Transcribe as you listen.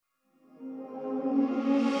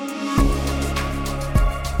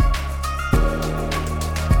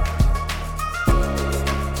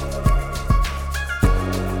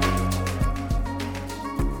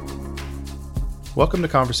Welcome to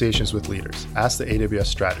Conversations with Leaders, Ask the AWS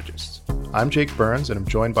Strategists. I'm Jake Burns, and I'm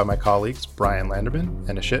joined by my colleagues Brian Landerman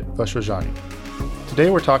and Ashit Vashwajani. Today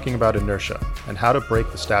we're talking about inertia and how to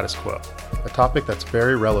break the status quo, a topic that's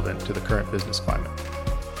very relevant to the current business climate.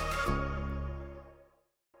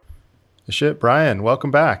 Ashit, Brian,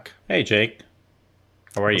 welcome back. Hey, Jake.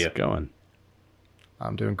 How are you? How's it going?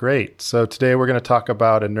 I'm doing great. So today we're going to talk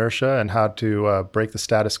about inertia and how to break the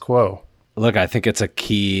status quo. Look, I think it's a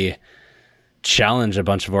key challenge a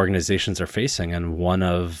bunch of organizations are facing, and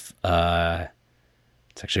it's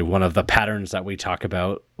actually one of the patterns that we talk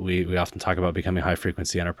about. We often talk about becoming high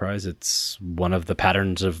frequency enterprise. It's one of the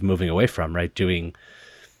patterns of moving away from, right? Getting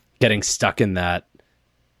stuck in that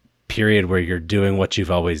period where you're doing what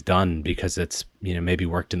you've always done because it's, maybe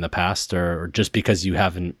worked in the past, or just because you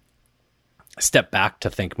haven't stepped back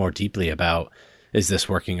to think more deeply about, is this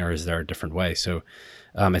working or is there a different way? So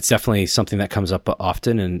it's definitely something that comes up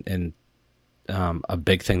often, and a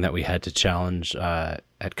big thing that we had to challenge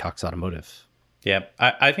at Cox Automotive. Yeah,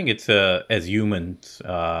 I think it's as humans,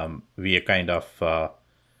 we are kind of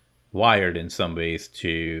wired in some ways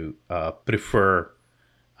to prefer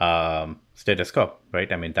status quo, right?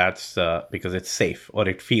 I mean, that's because it's safe or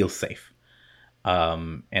it feels safe.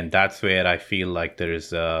 And that's where I feel like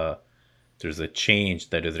there's a change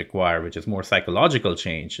that is required, which is more psychological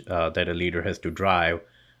change that a leader has to drive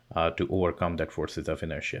to overcome that forces of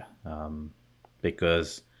inertia.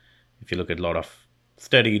 Because if you look at a lot of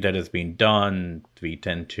study that has been done, we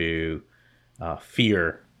tend to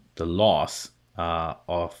fear the loss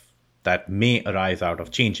of that may arise out of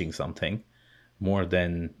changing something more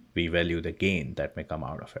than we value the gain that may come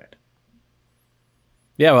out of it.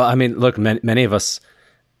 Yeah, well, I mean, look, many of us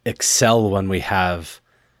excel when we have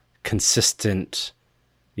consistent,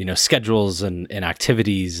 schedules and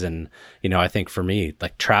activities. And, I think for me,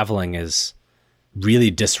 like, traveling is really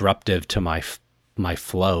disruptive to my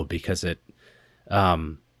flow because it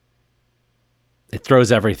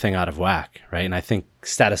throws everything out of whack, right? And I think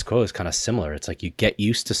status quo is kind of similar. It's like you get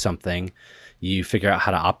used to something, you figure out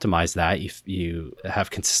how to optimize that, you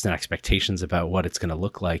have consistent expectations about what it's going to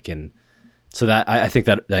look like, and so that I think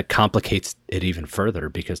that complicates it even further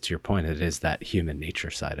because, to your point, it is that human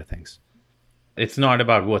nature side of things. It's not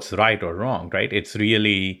about what's right or wrong, right? It's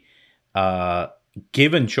really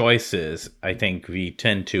given choices. I think we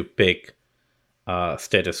tend to pick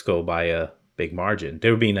status quo by a big margin.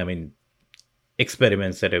 There have been,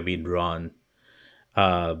 experiments that have been run.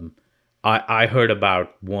 I heard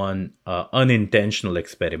about one unintentional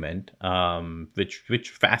experiment, which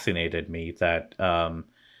fascinated me. That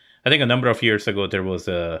I think a number of years ago there was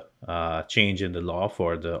a change in the law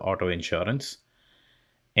for the auto insurance,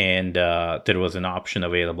 and there was an option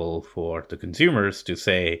available for the consumers to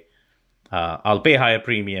say, "I'll pay higher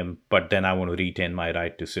premium, but then I want to retain my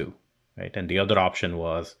right to sue." Right, and the other option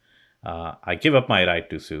was, I give up my right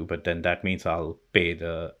to sue, but then that means it'll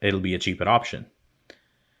be a cheaper option.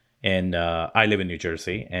 And I live in New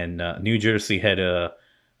Jersey, and New Jersey had a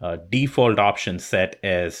default option set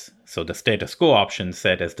as, so the status quo option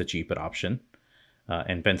set as the cheaper option.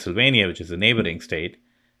 And Pennsylvania, which is a neighboring state,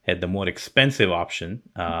 had the more expensive option,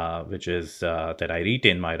 which is that I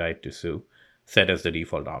retain my right to sue, set as the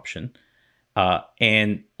default option.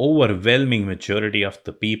 And overwhelming majority of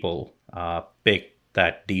the people picked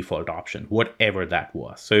that default option, whatever that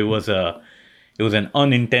was. So it was an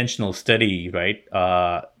unintentional study, right?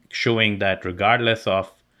 Showing that regardless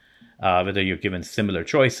of whether you're given similar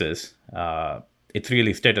choices, it's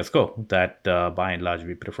really status quo that by and large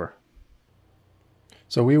we prefer.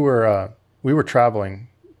 So we were traveling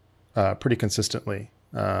pretty consistently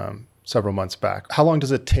several months back. How long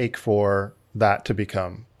does it take for that to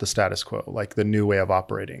become the status quo, like the new way of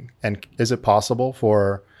operating? And is it possible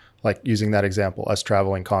for, like, using that example, us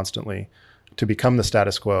traveling constantly, to become the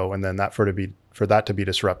status quo, and then for that to be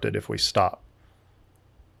disrupted if we stop?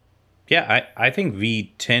 Yeah, I think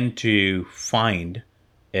we tend to find,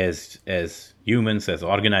 as humans, as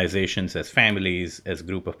organizations, as families, as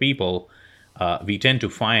group of people, we tend to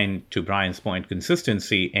find, to Brian's point,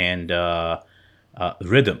 consistency and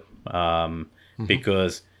rhythm,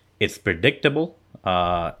 because it's predictable.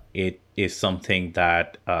 It is something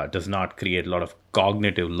that does not create a lot of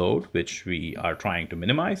cognitive load, which we are trying to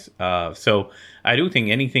minimize. So I do think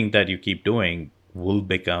anything that you keep doing will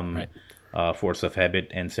become force of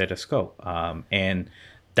habit and status quo. And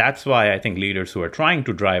that's why I think leaders who are trying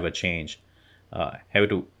to drive a change have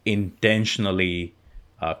to intentionally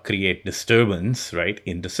create disturbance, right,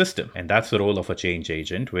 in the system. And that's the role of a change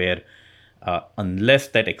agent, where unless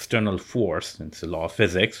that external force, it's the law of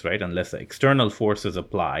physics, right? Unless the external force is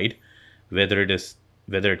applied, whether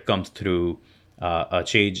it comes through a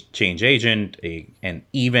change agent, an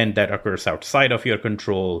event that occurs outside of your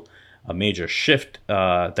control, a major shift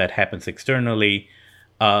that happens externally,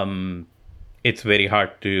 it's very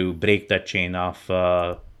hard to break that chain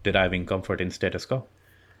of deriving comfort in status quo.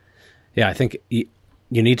 Yeah, I think you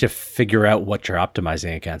need to figure out what you're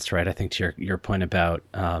optimizing against, right? I think to your point about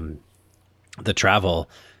the travel,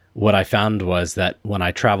 what I found was that when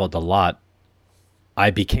I traveled a lot, I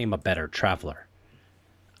became a better traveler.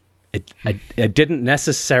 I didn't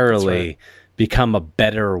necessarily become a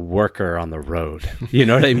better worker on the road. You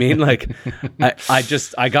know what I mean? Like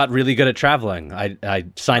I got really good at traveling. I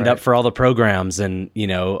signed up for all the programs and,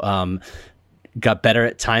 got better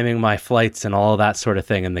at timing my flights and all of that sort of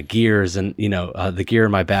thing, and the gears and, the gear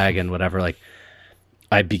in my bag and whatever. Like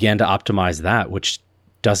I began to optimize that, which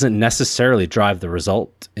doesn't necessarily drive the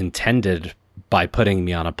result intended by putting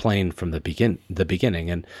me on a plane from the beginning.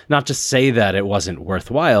 And not to say that it wasn't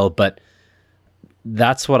worthwhile, but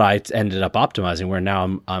that's what I ended up optimizing, where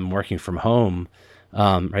now I'm working from home,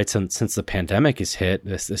 right? Since the pandemic has hit,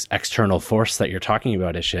 this external force that you're talking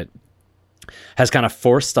about, Ishit, has kind of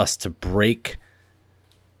forced us to break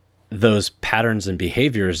those patterns and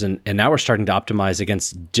behaviors. And now we're starting to optimize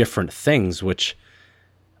against different things, which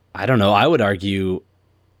I don't know, I would argue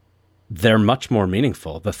they're much more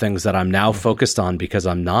meaningful. The things that I'm now focused on because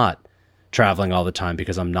I'm not traveling all the time,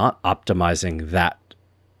 because I'm not optimizing that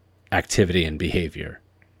activity and behavior.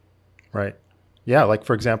 Right. Yeah. Like,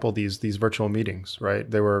 for example, these virtual meetings, right?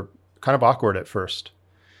 They were kind of awkward at first.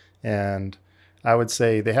 And I would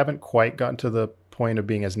say they haven't quite gotten to the point of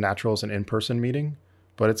being as natural as an in-person meeting,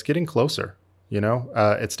 but it's getting closer.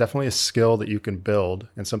 It's definitely a skill that you can build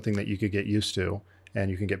and something that you could get used to and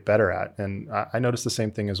you can get better at. And I noticed the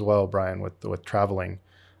same thing as well, Brian, with traveling.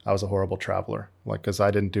 I was a horrible traveler, because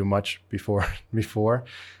I didn't do much before.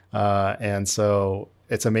 And so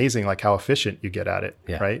it's amazing like how efficient you get at it,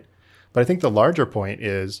 right? But I think the larger point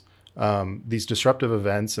is these disruptive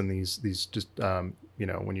events and these just,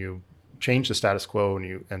 when you change the status quo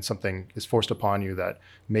and something is forced upon you that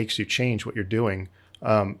makes you change what you're doing,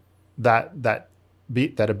 that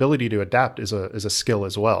ability to adapt is a skill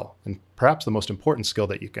as well, and perhaps the most important skill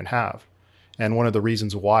that you can have. And one of the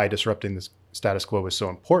reasons why disrupting the status quo is so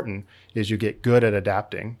important is you get good at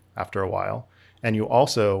adapting after a while, and you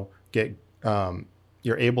also get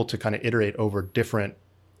you're able to kind of iterate over different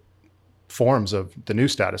forms of the new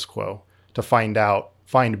status quo to find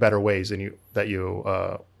better ways that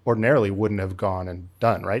you ordinarily wouldn't have gone and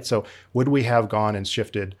done, right? So would we have gone and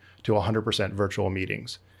shifted to 100% virtual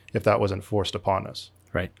meetings if that wasn't forced upon us?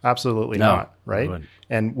 Right. Absolutely not, right?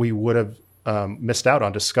 And we would have missed out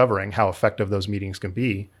on discovering how effective those meetings can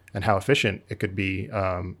be and how efficient it could be,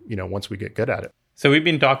 once we get good at it. So we've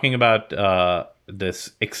been talking about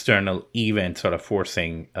this external event sort of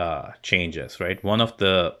forcing changes, right? One of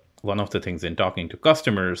the things in talking to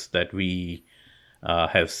customers that we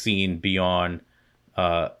have seen beyond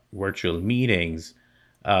virtual meetings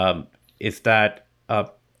is that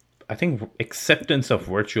I think acceptance of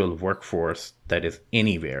virtual workforce that is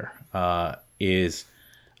anywhere is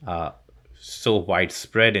so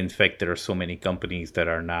widespread. In fact, there are so many companies that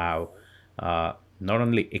are now not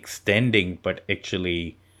only extending, but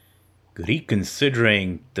actually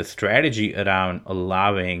reconsidering the strategy around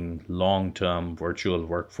allowing long-term virtual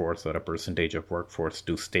workforce or a percentage of workforce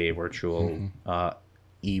to stay virtual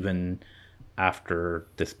even after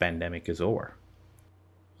this pandemic is over.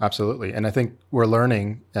 Absolutely. And I think we're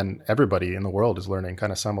learning, and everybody in the world is learning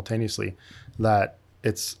kind of simultaneously, that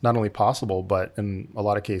it's not only possible, but in a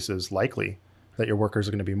lot of cases likely that your workers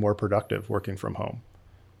are going to be more productive working from home.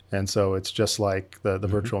 And so it's just like the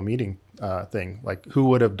virtual meeting thing. Like, who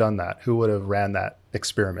would have done that? Who would have ran that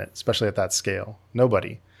experiment, especially at that scale?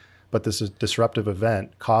 Nobody. But this disruptive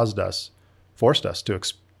event forced us to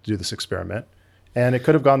do this experiment. And it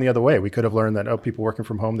could have gone the other way. We could have learned that, people working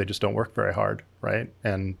from home, they just don't work very hard, right?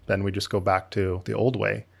 And then we just go back to the old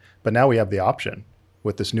way. But now we have the option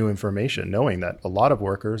with this new information, knowing that a lot of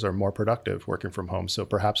workers are more productive working from home. So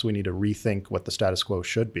perhaps we need to rethink what the status quo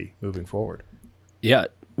should be moving forward. Yeah.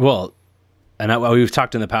 Well, and we've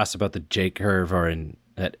talked in the past about the J curve, or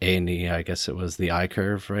at A&E, I guess it was the I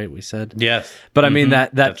curve, right? We said. Yes. But I mean,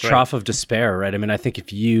 that trough of despair, right? I mean, I think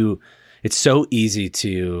it's so easy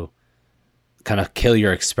to kind of kill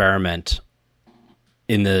your experiment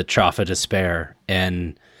in the trough of despair.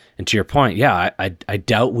 And to your point, I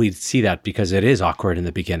doubt we'd see that, because it is awkward in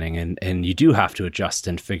the beginning, and you do have to adjust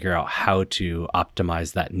and figure out how to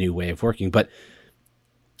optimize that new way of working. But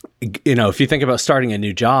if you think about starting a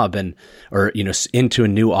new job or into a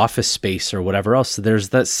new office space or whatever else, there's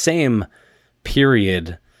that same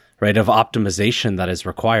period, right, of optimization that is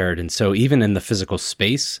required. And so even in the physical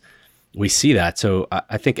space, we see that. So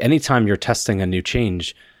I think anytime you're testing a new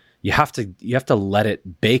change, you have to let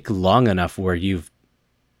it bake long enough where you've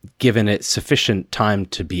given it sufficient time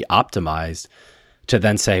to be optimized to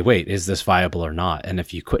then say, wait, is this viable or not? And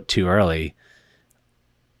if you quit too early,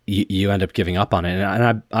 you end up giving up on it.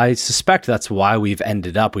 And I suspect that's why we've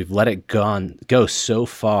let it go so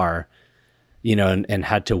far, and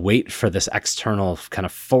had to wait for this external kind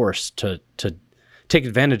of force to take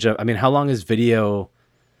advantage of. I mean, how long has video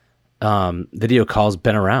calls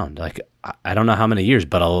been around? Like, I don't know how many years,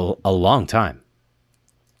 but a long time.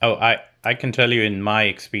 Oh, I can tell you in my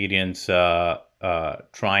experience,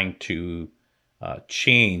 trying to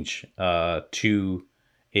change to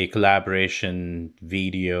a collaboration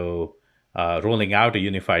video, rolling out a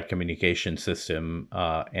unified communication system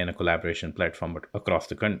and a collaboration platform across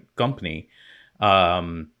the company,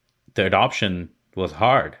 the adoption was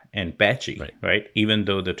hard and patchy, right? Even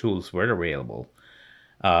though the tools were available.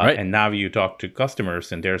 And now you talk to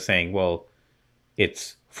customers and they're saying, well,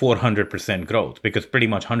 it's 400% growth because pretty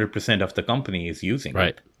much 100% of the company is using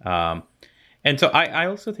it. And so I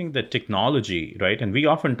also think that technology, right? And we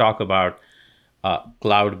often talk about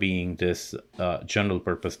cloud being this general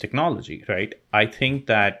purpose technology, right? I think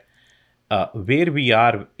that where we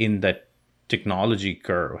are in that technology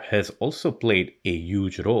curve has also played a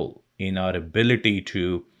huge role in our ability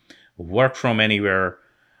to work from anywhere,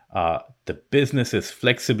 the business's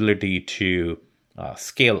flexibility to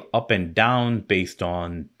scale up and down based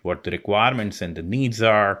on what the requirements and the needs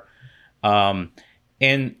are. And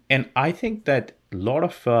I think that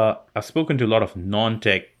I've spoken to a lot of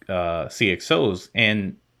non-tech CXOs,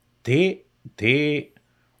 and they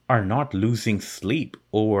are not losing sleep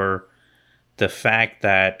over the fact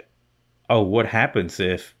that, oh, what happens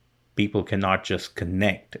if people cannot just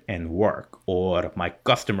connect and work, or my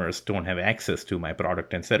customers don't have access to my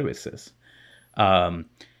product and services. And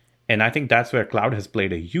I think that's where cloud has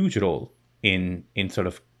played a huge role in sort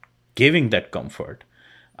of giving that comfort,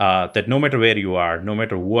 that no matter where you are, no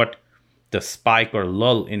matter what the spike or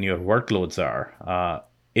lull in your workloads are,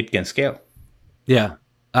 it can scale. Yeah.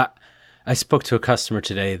 I spoke to a customer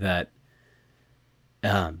today that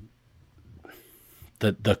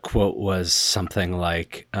the quote was something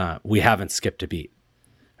like, we haven't skipped a beat,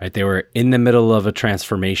 right? They were in the middle of a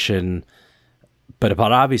transformation, but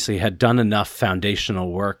obviously had done enough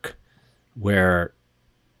foundational work where,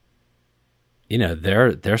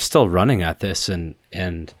 they're still running at this and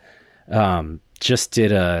just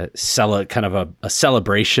did a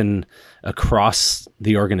celebration across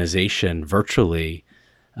the organization virtually.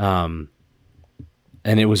 And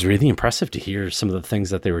it was really impressive to hear some of the things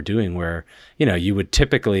that they were doing where, you would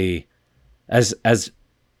typically, as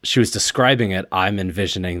she was describing it, I'm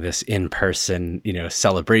envisioning this in-person,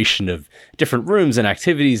 celebration of different rooms and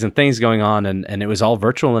activities and things going on. And it was all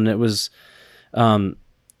virtual, and it was a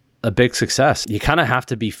big success. You kind of have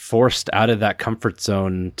to be forced out of that comfort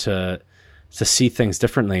zone to see things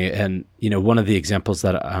differently. And, one of the examples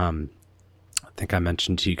that I think I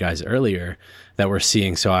mentioned to you guys earlier that we're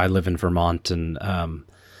seeing. So I live in Vermont, and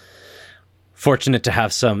fortunate to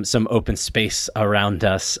have some open space around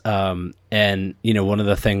us. And, one of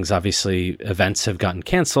the things, obviously, events have gotten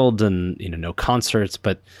canceled and, no concerts,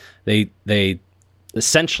 but they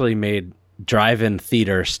essentially made drive-in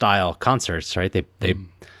theater style concerts, right? They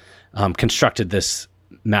constructed this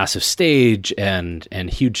massive stage and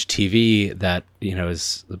huge TV that,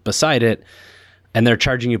 is beside it. And they're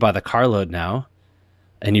charging you by the carload now.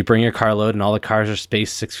 And you bring your carload, and all the cars are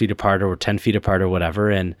spaced 6 feet apart or 10 feet apart or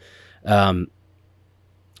whatever. And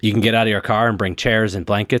you can get out of your car and bring chairs and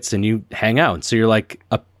blankets, and you hang out. And so you're like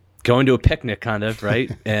going to a picnic, kind of,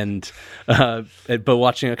 right? and but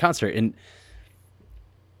watching a concert. And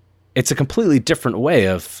it's a completely different way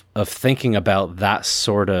of thinking about that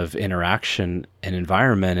sort of interaction and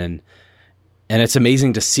environment. And it's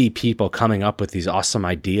amazing to see people coming up with these awesome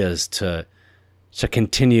ideas to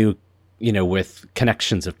continue, with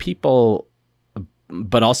connections of people,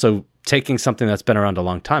 but also taking something that's been around a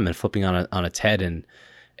long time and flipping on its head and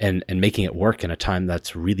making it work in a time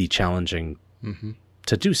that's really challenging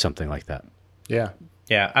to do something like that. Yeah.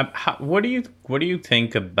 Yeah. What do you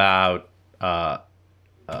think about the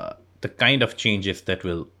kind of changes that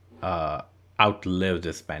will outlive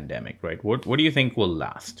this pandemic, right? What do you think will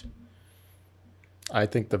last? I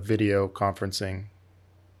think the video conferencing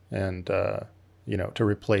and, to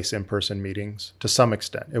replace in-person meetings to some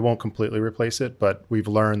extent. It won't completely replace it, but we've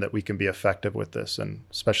learned that we can be effective with this. And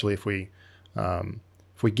especially if we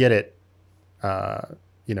get it,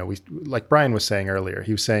 we, like Brian was saying earlier,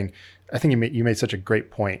 he was saying, I think you made such a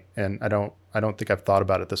great point, and I don't don't think I've thought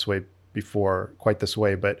about it this way before, quite this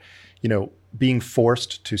way, but being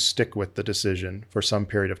forced to stick with the decision for some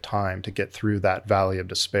period of time to get through that valley of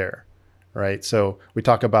despair, right? So we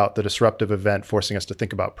talk about the disruptive event forcing us to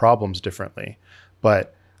think about problems differently,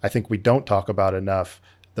 but I think we don't talk about enough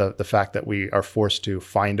the fact that we are forced to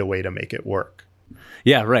find a way to make it work.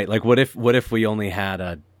 Yeah, right. Like what if we only had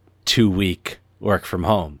a 2-week work from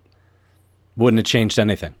home? Wouldn't have changed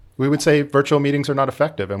anything. We would say virtual meetings are not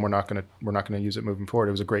effective, and we're not going to use it moving forward.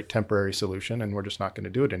 It was a great temporary solution, and we're just not going to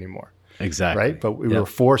do it anymore. Exactly. Right? But we were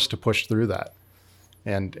forced to push through that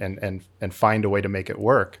and find a way to make it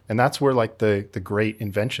work. And that's where like the great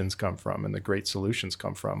inventions come from and the great solutions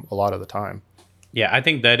come from a lot of the time. Yeah, I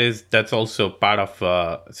think that's also part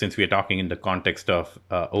of, since we are talking in the context of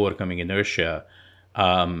overcoming inertia,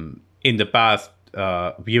 in the past,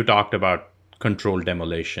 we've talked about controlled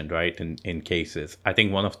demolition, right, in cases. I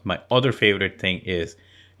think one of my other favorite thing is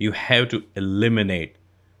you have to eliminate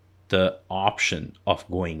the option of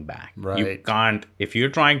going back. Right. You can't, if you're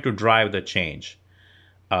trying to drive the change,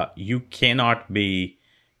 you cannot be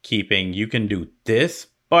you can do this,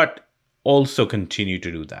 but also continue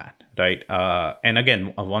to do that, right? And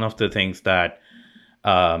again, one of the things that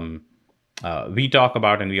we talk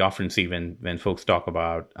about and we often see when folks talk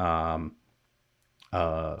about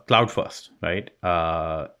cloud first, right?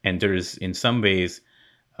 And there's in some ways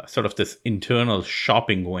sort of this internal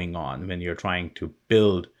shopping going on when you're trying to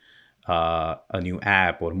build a new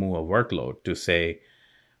app or move a workload to say,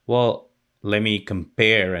 well, let me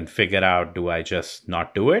compare and figure out, do I just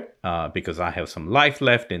not do it because I have some life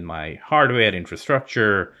left in my hardware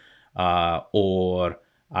infrastructure, or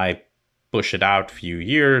I push it out a few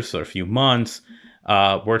years or a few months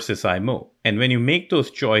versus I move. And when you make those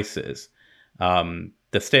choices,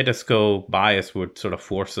 the status quo bias would sort of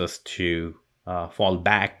force us to fall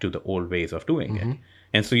back to the old ways of doing it.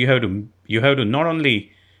 And so you have to not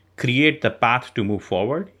only create the path to move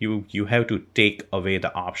forward, you have to take away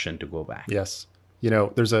the option to go back. Yes.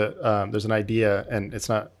 There's an idea, and it's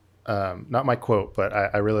not my quote, but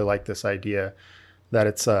I really like this idea that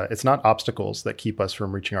it's not obstacles that keep us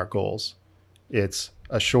from reaching our goals. It's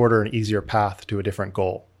a shorter and easier path to a different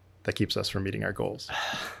goal that keeps us from meeting our goals.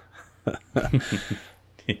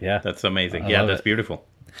 Yeah, that's amazing. Yeah, that's beautiful.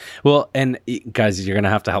 Well, and guys, you're going to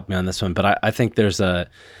have to help me on this one, but I think there's a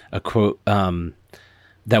quote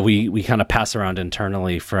that we kind of pass around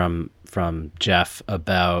internally from Jeff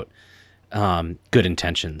about good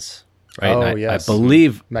intentions, right? Oh, and yes.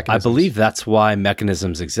 I believe that's why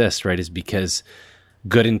mechanisms exist, right? Is because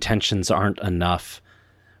good intentions aren't enough.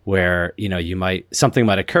 Where something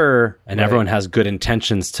might occur, and right. everyone has good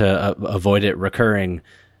intentions to avoid it recurring.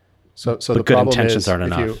 So but the good problem intentions is aren't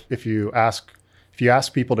enough. If you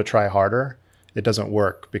ask people to try harder, it doesn't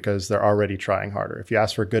work because they're already trying harder. If you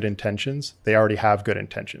ask for good intentions, they already have good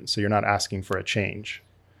intentions. So you're not asking for a change.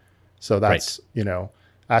 So that's,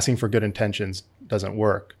 asking for good intentions doesn't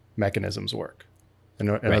work. Mechanisms work. In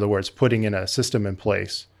other words, putting in a system in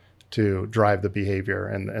place to drive the behavior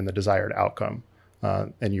and the desired outcome.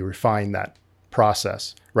 And you refine that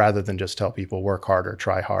process rather than just tell people work harder,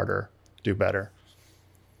 try harder, do better.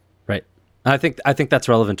 Right. I think that's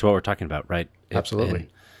relevant to what we're talking about, right? Absolutely.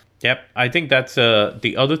 Yep. I think that's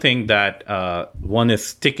the other thing that one is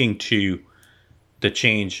sticking to the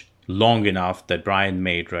change long enough that Brian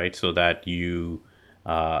made, right? So that you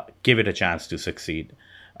give it a chance to succeed.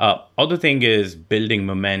 Other thing is building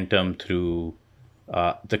momentum through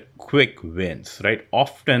the quick wins, right?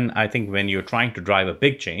 Often, I think when you're trying to drive a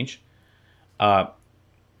big change,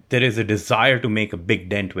 there is a desire to make a big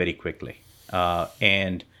dent very quickly.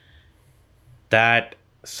 And that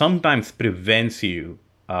sometimes prevents you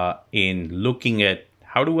in looking at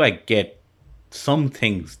how do I get some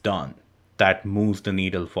things done that moves the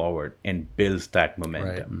needle forward and builds that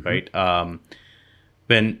momentum, right?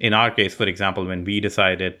 When in our case, for example, when we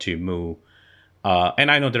decided to move, and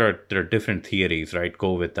I know there are different theories, right?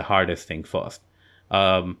 Go with the hardest thing first.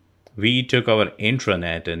 We took our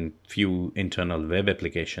intranet and few internal web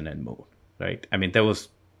application and moved, right? I mean,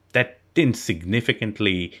 that didn't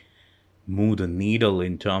significantly move the needle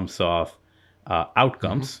in terms of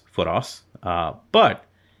outcomes for us, but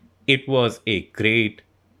it was a great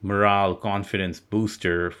morale, confidence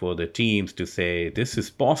booster for the teams to say, this is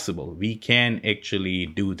possible. We can actually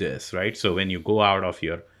do this, right? So when you go out of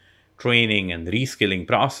your training and reskilling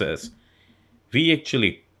process, we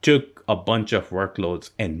actually took a bunch of workloads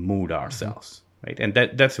and moved ourselves, right? And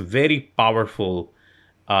that's a very powerful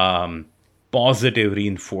positive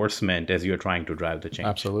reinforcement as you're trying to drive the change.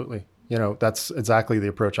 Absolutely. That's exactly the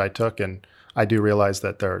approach I took. And I do realize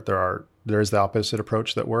that there is the opposite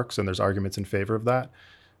approach that works, and there's arguments in favor of that.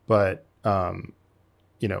 But and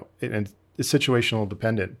it's situational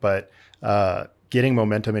dependent, but getting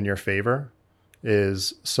momentum in your favor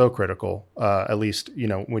is so critical, at least,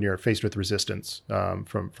 when you're faced with resistance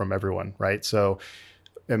from everyone, right? So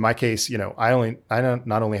in my case, I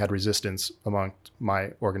not only had resistance among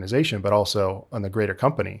my organization, but also on the greater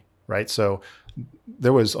company, right? So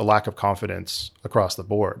there was a lack of confidence across the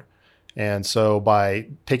board. And so by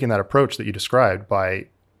taking that approach that you described, by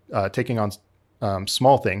taking on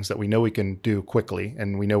small things that we know we can do quickly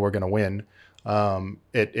and we know we're going to win,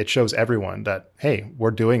 it shows everyone that, hey,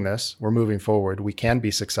 we're doing this, we're moving forward, we can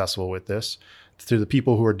be successful with this. To the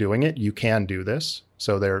people who are doing it, you can do this.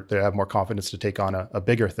 So they have more confidence to take on a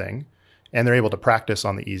bigger thing, and they're able to practice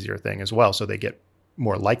on the easier thing as well. So they get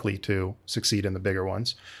more likely to succeed in the bigger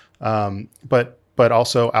ones. But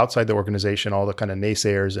also outside the organization, all the kind of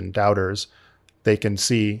naysayers and doubters, they can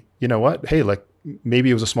see, you know what, hey, like maybe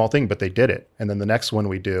it was a small thing, but they did it. And then the next one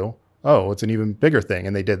we do, oh, it's an even bigger thing.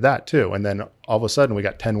 And they did that too. And then all of a sudden we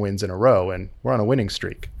got 10 wins in a row and we're on a winning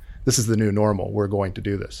streak. This is the new normal. We're going to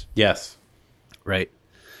do this. Yes. Right.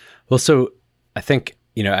 Well, so I think,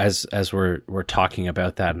 as we're talking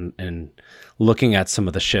about that and looking at some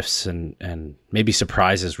of the shifts and maybe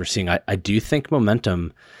surprises we're seeing, I do think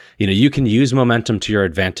momentum, you can use momentum to your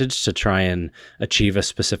advantage to try and achieve a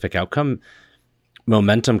specific outcome.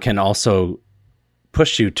 Momentum can also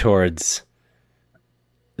push you towards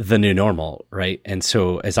the new normal, right? And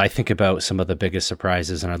so as I think about some of the biggest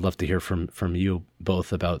surprises, and I'd love to hear from you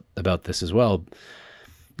both about this as well,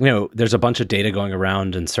 there's a bunch of data going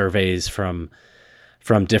around and surveys from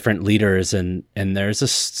different leaders, and there's a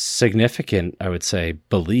significant, I would say,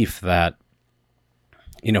 belief that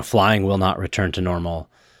flying will not return to normal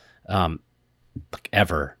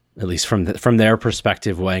ever, at least from their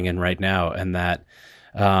perspective weighing in right now, and that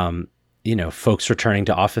folks returning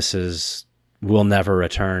to offices will never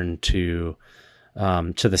return to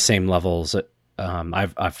the same levels.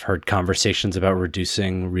 I've heard conversations about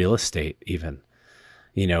reducing real estate even,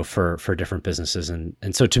 for different businesses.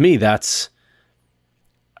 And so to me,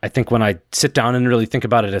 I think when I sit down and really think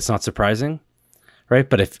about it, it's not surprising, right?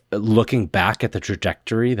 But if looking back at the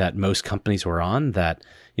trajectory that most companies were on, that,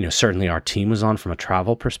 certainly our team was on from a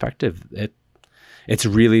travel perspective, it's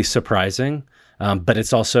really surprising. But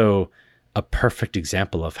it's also a perfect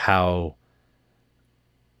example of how,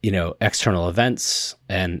 external events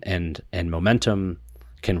and momentum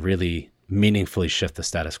can really meaningfully shift the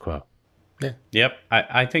status quo. Yeah. Yep.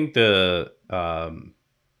 I think the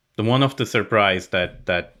one of the surprise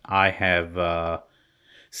that I have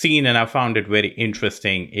seen, and I found it very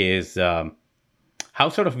interesting, is how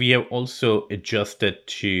sort of we have also adjusted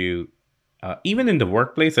to even in the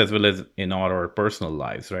workplace as well as in our personal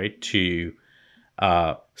lives, right? To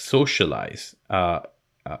socialize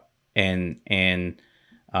and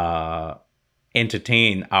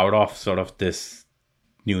entertain out of sort of this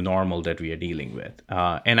new normal that we are dealing with.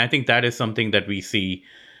 And I think that is something that we see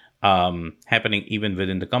happening even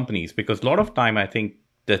within the companies, because a lot of time I think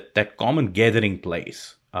that common gathering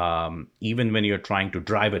place, even when you're trying to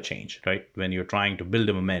drive a change, right? When you're trying to build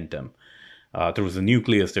a momentum, there's a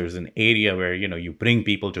nucleus, there's an area where, you bring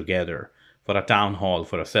people together for a town hall,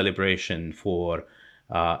 for a celebration, for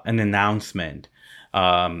an announcement.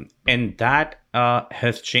 And that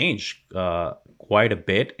has changed quite a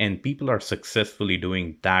bit, and people are successfully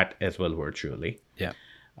doing that as well virtually. Yeah.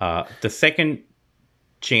 The second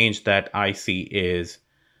change that I see is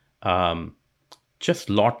just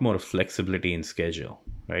a lot more flexibility in schedule,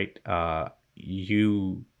 right?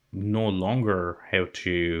 You no longer have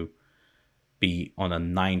to be on a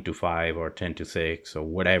 9 to 5 or 10 to 6 or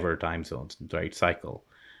whatever time zones, right? Cycle.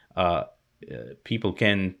 People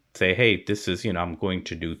can say, hey, this is, I'm going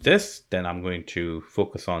to do this, then I'm going to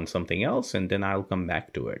focus on something else, and then I'll come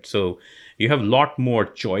back to it. So you have a lot more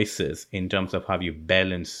choices in terms of how you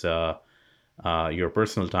balance your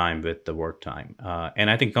personal time with the work time. And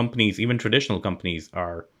I think companies, even traditional companies,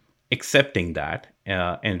 are accepting that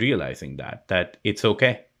and realizing that it's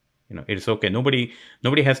okay. It's okay. Nobody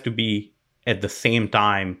has to be at the same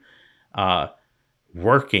time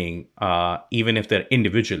working, even if they're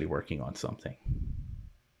individually working on something.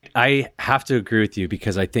 I have to agree with you,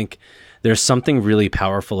 because I think there's something really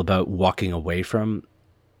powerful about walking away from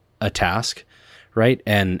a task, right?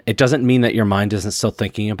 And it doesn't mean that your mind isn't still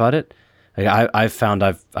thinking about it. I've found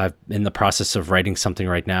I've in the process of writing something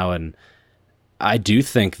right now, and I do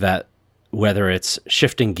think that whether it's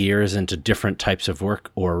shifting gears into different types of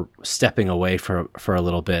work or stepping away for a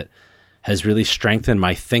little bit has really strengthened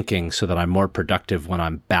my thinking so that I'm more productive when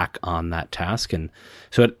I'm back on that task. And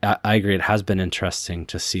so I agree, it has been interesting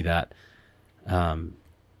to see that along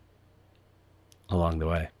the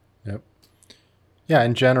way. Yep. Yeah,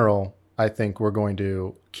 in general, I think we're going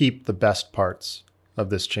to keep the best parts of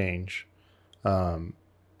this change, but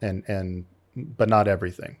not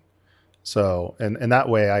everything. So, and in that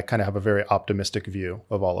way, I kind of have a very optimistic view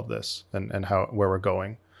of all of this and where we're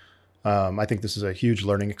going. I think this is a huge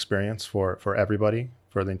learning experience for everybody,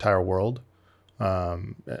 for the entire world,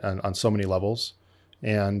 and on so many levels.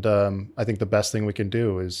 And I think the best thing we can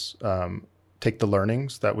do is take the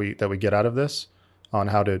learnings that we get out of this on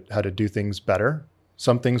how to do things better.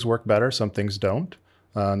 Some things work better, some things don't.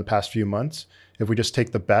 In the past few months, if we just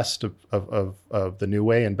take the best of the new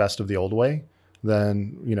way and best of the old way,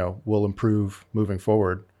 then we'll improve moving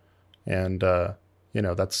forward. And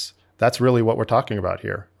that's really what we're talking about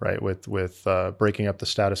here, right? With breaking up the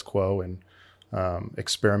status quo and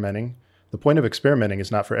experimenting. The point of experimenting is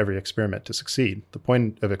not for every experiment to succeed. The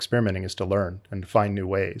point of experimenting is to learn and find new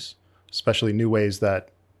ways, especially new ways that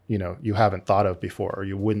you haven't thought of before, or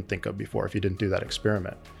you wouldn't think of before if you didn't do that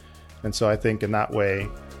experiment. And so I think in that way,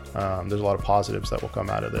 there's a lot of positives that will come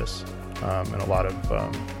out of this, and a lot of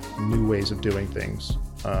new ways of doing things.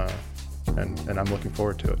 And I'm looking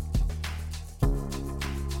forward to it.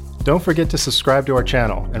 Don't forget to subscribe to our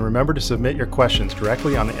channel, and remember to submit your questions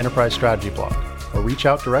directly on the Enterprise Strategy blog, or reach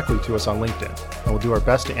out directly to us on LinkedIn, and we'll do our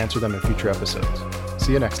best to answer them in future episodes.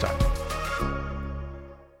 See you next time.